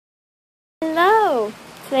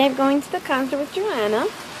Today I'm going to the concert with Joanna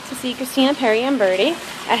to see Christina Perri and Birdy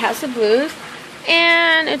at House of Blues,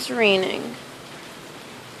 and it's raining.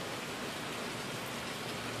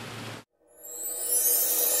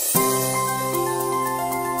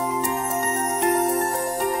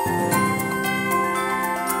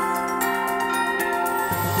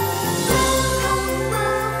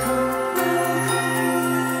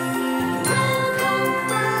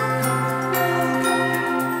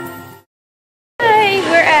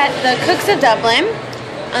 The Cooks of Dublin.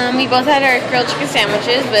 We both had our grilled chicken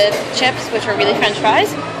sandwiches with chips, which were really French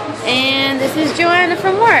fries. And this is Joanna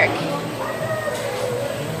from work.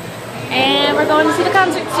 And we're going to see the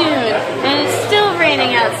concert soon. And it's still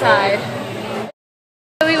raining outside.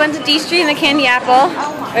 So we went to D Street in the Candy Apple.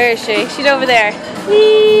 Where is she? She's over there.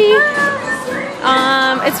 Whee!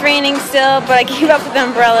 It's raining still, but I gave up with the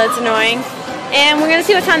umbrella. It's annoying. And we're going to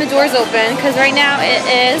see what time the doors open, because right now it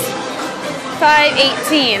is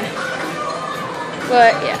 5:18.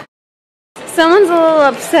 But yeah. Someone's a little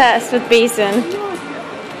obsessed with basin.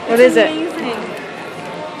 What is it? Amazing.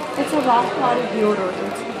 It's a rock potted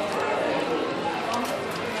deodorant.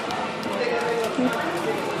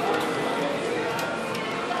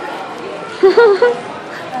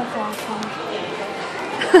 That's awesome.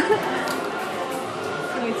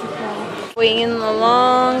 Waiting in the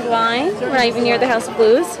long line. We're not even near the House of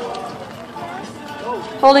Blues.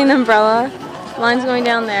 Holding the umbrella. Line's going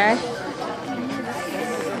down there.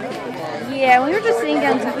 Yeah, we were just sitting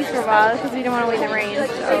down to for a while because we didn't want to wait in the rain.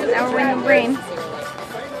 So now we're waiting in the rain.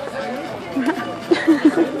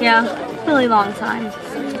 Yeah, really long time.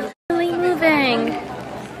 Really moving.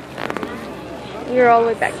 We were all the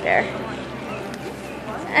way back there.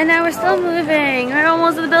 And now we're still moving. We're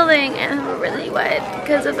almost to the building and we're really wet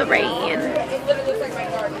because of the rain.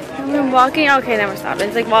 And we're walking. Okay, now we're stopping.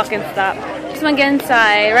 It's like walk and stop. Just want to get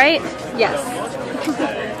inside, right? Yes.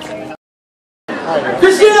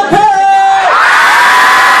 Christina Perri!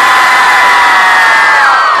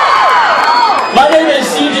 My name is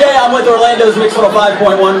CJ. I'm with Orlando's Mix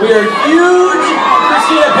 105.1. We are huge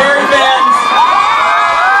Christina Perri fans.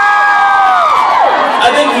 I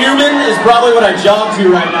think human is probably what I jog to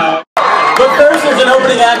right now. But first, there's an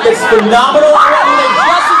opening act that's phenomenal. I want to make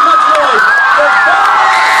just as much noise for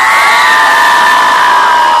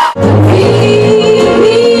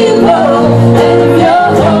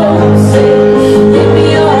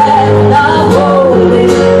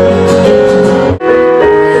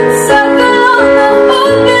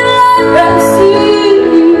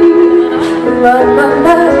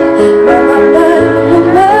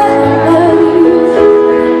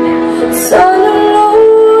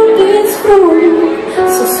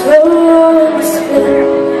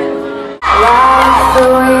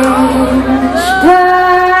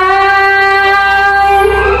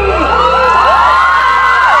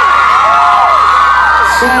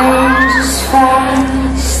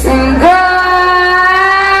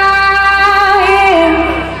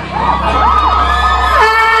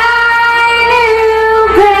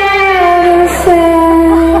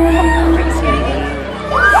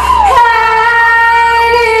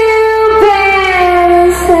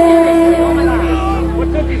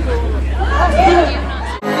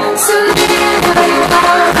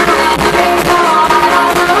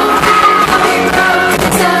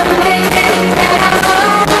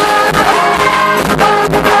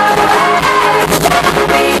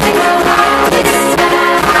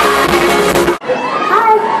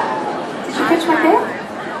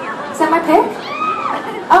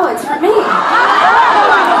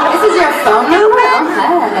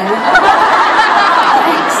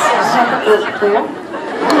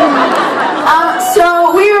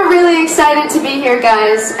So we are really excited to be here,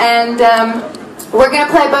 guys, and we're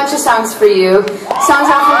gonna play a bunch of songs for you. Songs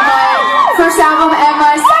off of my first album and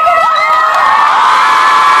my second album.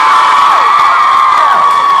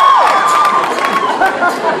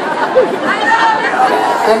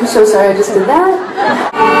 I'm so sorry I just did that.